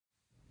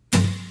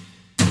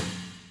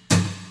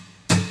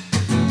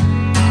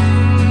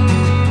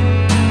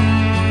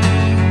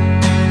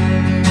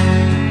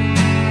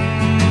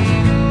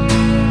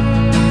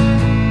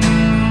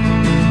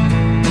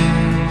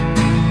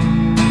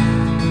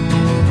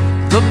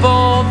The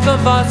both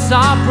of us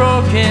are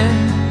broken.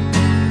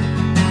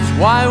 It's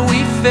why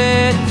we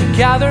fit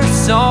together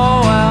so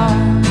well,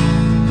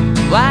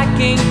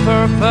 lacking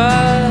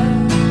purpose.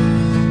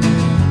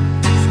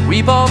 'Cause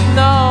we both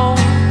know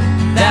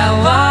that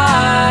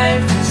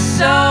life is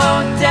so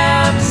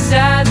damn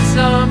sad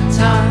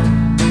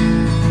sometimes,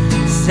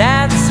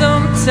 sad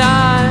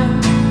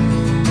sometimes.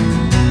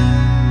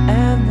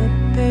 And the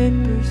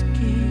papers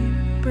keep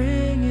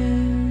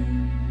bringing.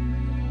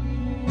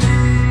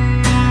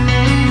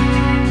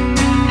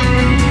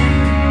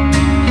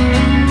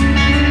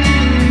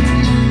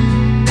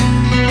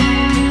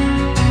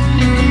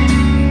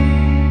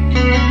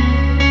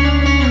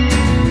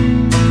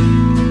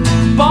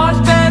 Bars,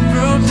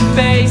 bedrooms, and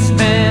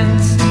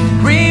basements,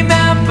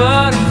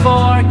 remember to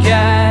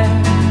forget.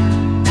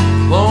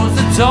 Close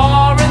the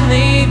door and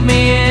leave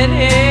me in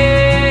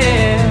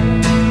here.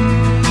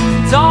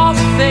 It's all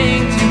the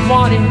things you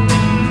wanted,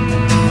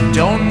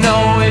 don't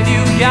know if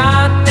you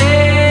got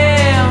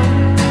them.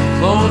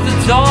 Close the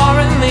door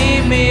and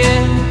leave me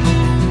in,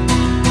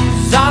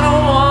 'cause I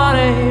don't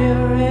wanna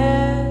hear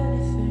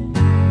anything.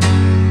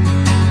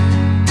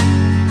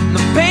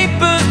 The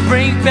papers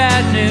bring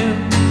bad news,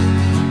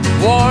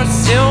 war's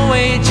still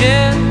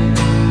waging,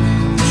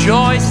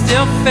 joy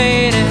still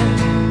fading.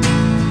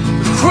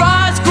 The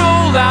cries grow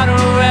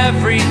louder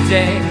every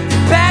day,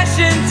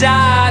 passion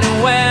died and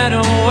went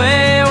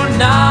away. We're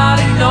not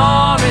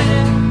ignoring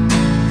it,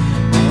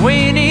 but we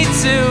need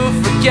to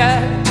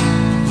forget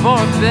for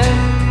a bit.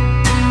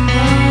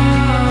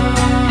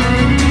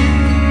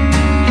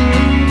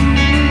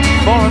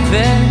 For a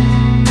bit.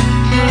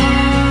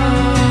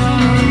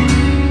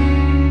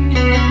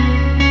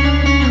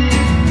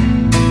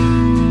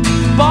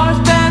 Bars,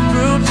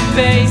 bedrooms, and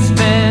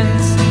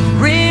basements,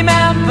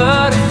 remember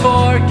to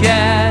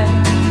forget.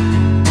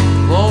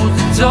 Close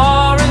the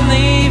door and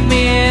leave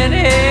me in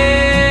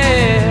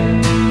here.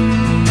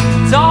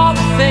 It's all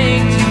the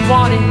things you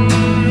wanted,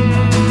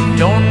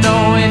 don't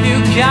know if you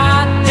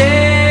got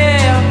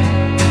them.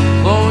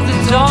 Close the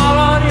door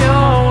on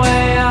your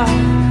way out.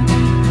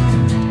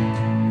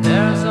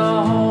 There's a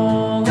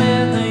hole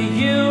in the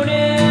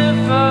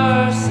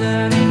universe,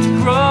 and it's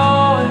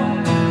growing,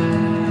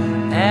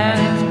 and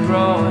it's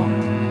growing.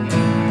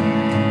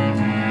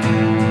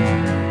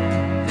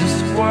 This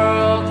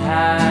world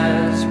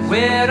has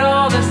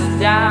whittled us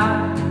down,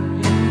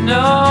 you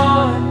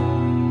know it.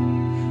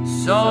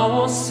 So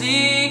we'll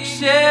seek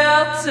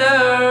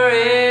shelter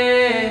in